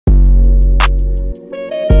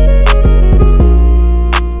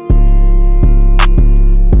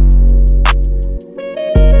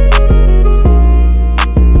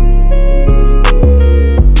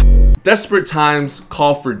Desperate times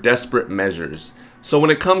call for desperate measures. So when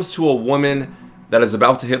it comes to a woman that is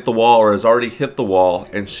about to hit the wall or has already hit the wall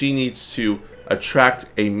and she needs to attract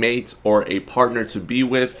a mate or a partner to be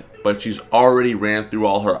with, but she's already ran through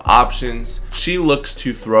all her options, she looks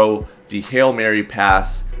to throw the Hail Mary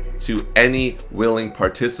pass to any willing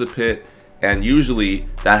participant. And usually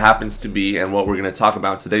that happens to be, and what we're going to talk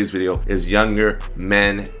about in today's video, is younger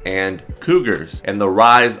men and cougars and the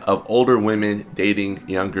rise of older women dating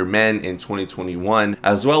younger men in 2021,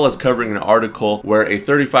 as well as covering an article where a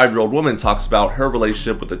 35-year-old woman talks about her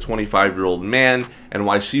relationship with a 25-year-old man and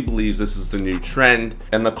why she believes this is the new trend,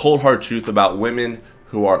 and the cold hard truth about women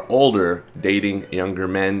who are older dating younger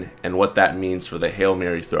men and what that means for the Hail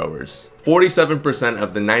Mary throwers. 47%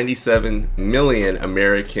 of the 97 million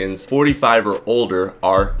Americans 45 or older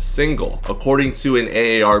are single. According to an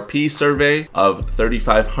AARP survey of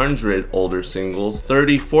 3,500 older singles,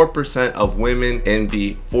 34% of women in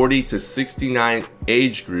the 40 to 69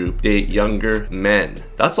 age group date younger men.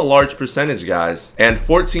 That's a large percentage, guys. And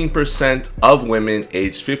 14% of women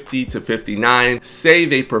aged 50 to 59 say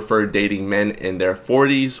they prefer dating men in their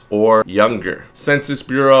 40s or younger. Census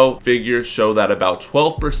Bureau figures show that about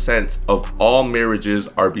 12% of all marriages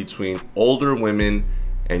are between older women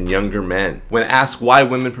and younger men. When asked why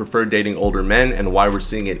women prefer dating older men and why we're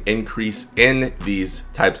seeing an increase in these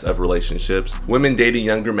types of relationships, women dating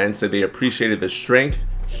younger men said they appreciated the strength,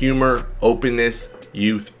 humor, openness,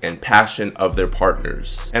 youth, and passion of their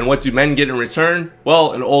partners. And what do men get in return?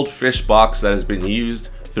 Well, an old fish box that has been used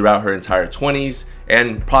throughout her entire 20s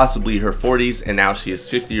and possibly her 40s, and now she is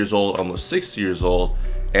 50 years old, almost 60 years old,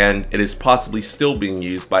 and it is possibly still being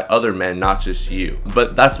used by other men, not just you.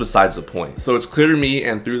 But that's besides the point. So it's clear to me,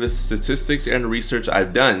 and through the statistics and research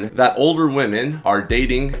I've done, that older women are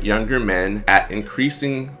dating younger men at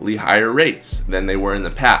increasingly higher rates than they were in the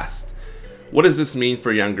past. What does this mean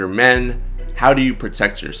for younger men? How do you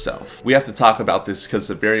protect yourself? We have to talk about this because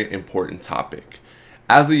it's a very important topic.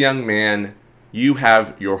 As a young man, you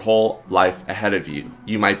have your whole life ahead of you.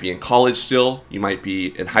 You might be in college still, you might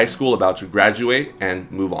be in high school about to graduate and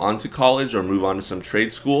move on to college or move on to some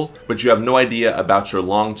trade school, but you have no idea about your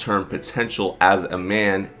long-term potential as a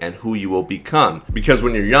man and who you will become. Because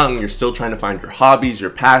when you're young, you're still trying to find your hobbies,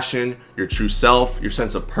 your passion, your true self, your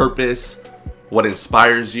sense of purpose, what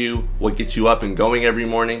inspires you, what gets you up and going every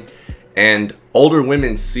morning. And older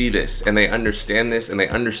women see this and they understand this, and they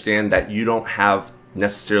understand that you don't have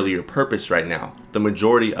necessarily your purpose right now. The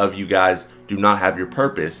majority of you guys do not have your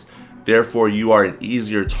purpose. Therefore, you are an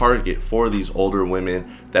easier target for these older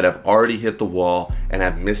women that have already hit the wall and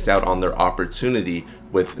have missed out on their opportunity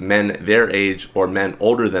with men their age or men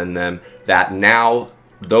older than them, that now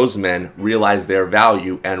those men realize their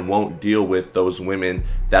value and won't deal with those women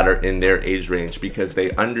that are in their age range, because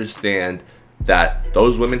they understand that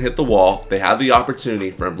those women hit the wall. They have the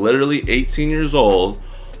opportunity from literally 18 years old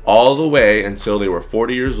all the way until they were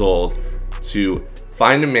 40 years old to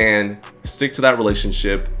find a man, stick to that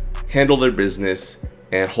relationship, handle their business,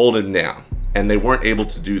 and hold him down. And they weren't able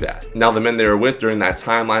to do that. Now, the men they were with during that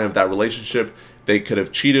timeline of that relationship, they could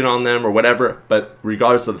have cheated on them or whatever, but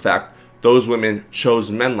regardless of the fact, those women chose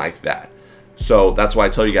men like that. So that's why I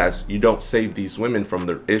tell you guys, you don't save these women from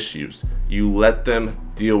their issues. You let them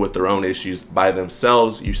deal with their own issues by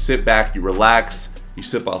themselves. You sit back, you relax, you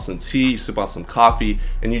sip on some tea, you sip on some coffee,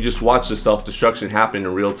 and you just watch the self-destruction happen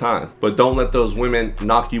in real time. But don't let those women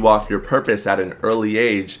knock you off your purpose at an early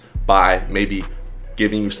age by maybe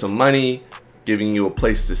giving you some money, giving you a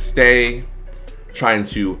place to stay, trying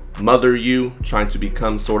to mother you, trying to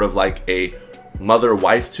become sort of like a mother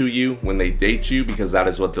wife to you when they date you, because that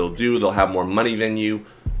is what they'll do. They'll have more money than you.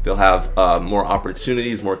 They'll have more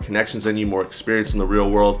opportunities, more connections than you, more experience in the real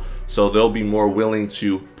world. So they'll be more willing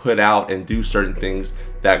to put out and do certain things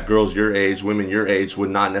that girls your age, women your age would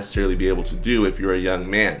not necessarily be able to do if you're a young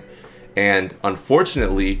man. And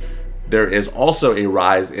unfortunately, there is also a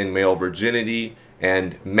rise in male virginity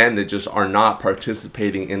and men that just are not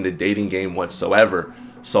participating in the dating game whatsoever.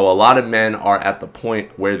 So a lot of men are at the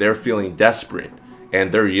point where they're feeling desperate,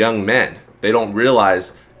 and they're young men. They don't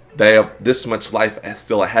realize they have this much life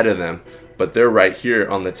still ahead of them, but they're right here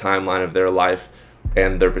on the timeline of their life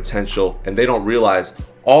and their potential, and they don't realize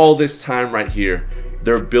all this time right here,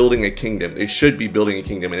 they're building a kingdom. They should be building a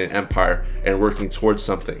kingdom and an empire and working towards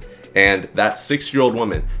something. And that 6-year-old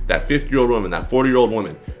woman, that 50-year-old woman, that 40-year-old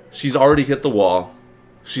woman, she's already hit the wall.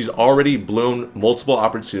 She's already blown multiple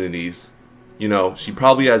opportunities. You know, she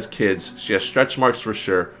probably has kids. She has stretch marks for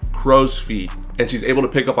sure, crow's feet, and she's able to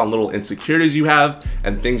pick up on little insecurities you have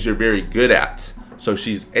and things you're very good at. So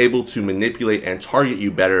she's able to manipulate and target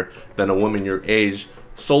you better than a woman your age,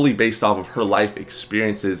 solely based off of her life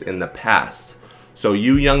experiences in the past. So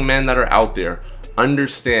you young men that are out there,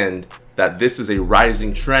 understand that this is a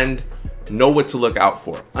rising trend. Know what to look out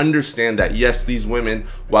for. Understand that yes, these women,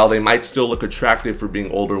 while they might still look attractive for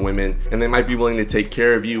being older women, and they might be willing to take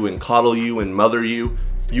care of you and coddle you and mother you,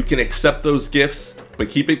 you can accept those gifts, but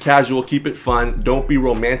keep it casual, keep it fun. Don't be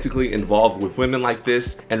romantically involved with women like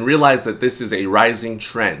this, and realize that this is a rising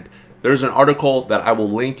trend. There's an article that I will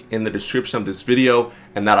link in the description of this video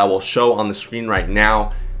and that I will show on the screen right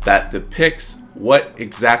now that depicts what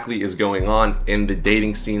exactly is going on in the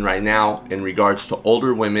dating scene right now in regards to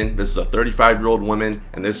older women. This is a 35-year-old woman,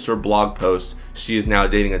 and this is her blog post. She is now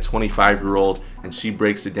dating a 25-year-old, and she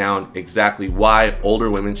breaks it down exactly why older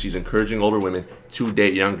women, she's encouraging older women to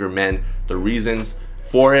date younger men, the reasons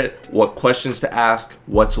for it, what questions to ask,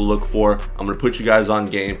 what to look for. I'm gonna put you guys on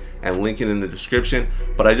game and link it in the description,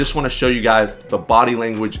 but I just wanna show you guys the body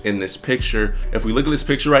language in this picture. If we look at this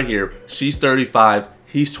picture right here, she's 35,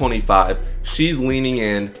 he's 25, she's leaning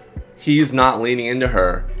in, he's not leaning into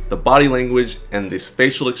her. The body language and these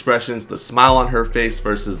facial expressions, the smile on her face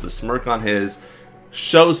versus the smirk on his,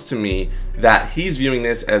 shows to me that he's viewing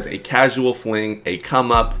this as a casual fling, a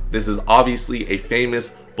come up. This is obviously a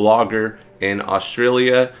famous blogger in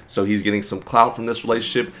Australia, so he's getting some clout from this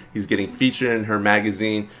relationship. He's getting featured in her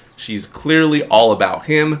magazine. She's clearly all about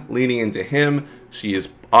him, leaning into him. She is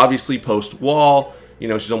obviously post-wall. You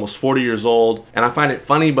know, she's almost 40 years old. And I find it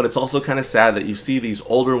funny, but it's also kind of sad that you see these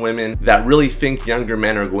older women that really think younger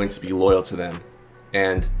men are going to be loyal to them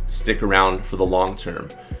and stick around for the long term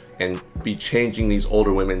and be changing these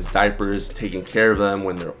older women's diapers, taking care of them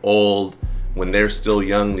when they're old, when they're still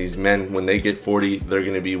young. These men, when they get 40, they're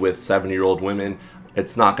gonna be with 70-year-old women.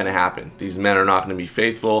 It's not gonna happen. These men are not gonna be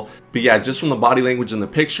faithful. But yeah, just from the body language in the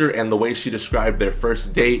picture and the way she described their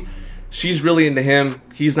first date, she's really into him.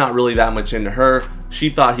 He's not really that much into her. She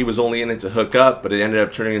thought he was only in it to hook up, but it ended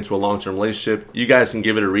up turning into a long-term relationship. You guys can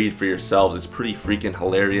give it a read for yourselves. It's pretty freaking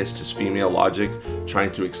hilarious, just female logic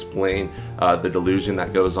trying to explain the delusion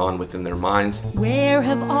that goes on within their minds. Where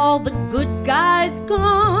have all the good guys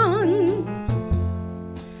gone?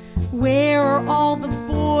 Where are all the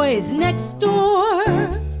boys next door?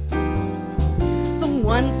 The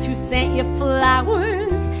ones who sent you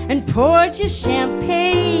flowers and poured you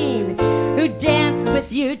champagne, who danced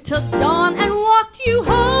with you till dawn and walked you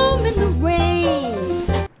home in the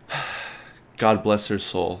rain. God bless her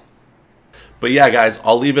soul. But yeah, guys,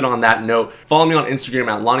 I'll leave it on that note. Follow me on Instagram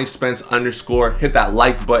at LonnieSpence_. Hit that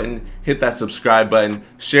like button, hit that subscribe button,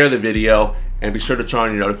 share the video, and be sure to turn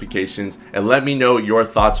on your notifications. And let me know your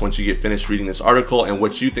thoughts once you get finished reading this article and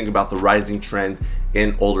what you think about the rising trend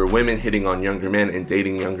in older women hitting on younger men and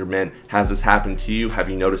dating younger men. Has this happened to you?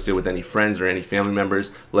 Have you noticed it with any friends or any family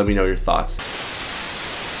members? Let me know your thoughts.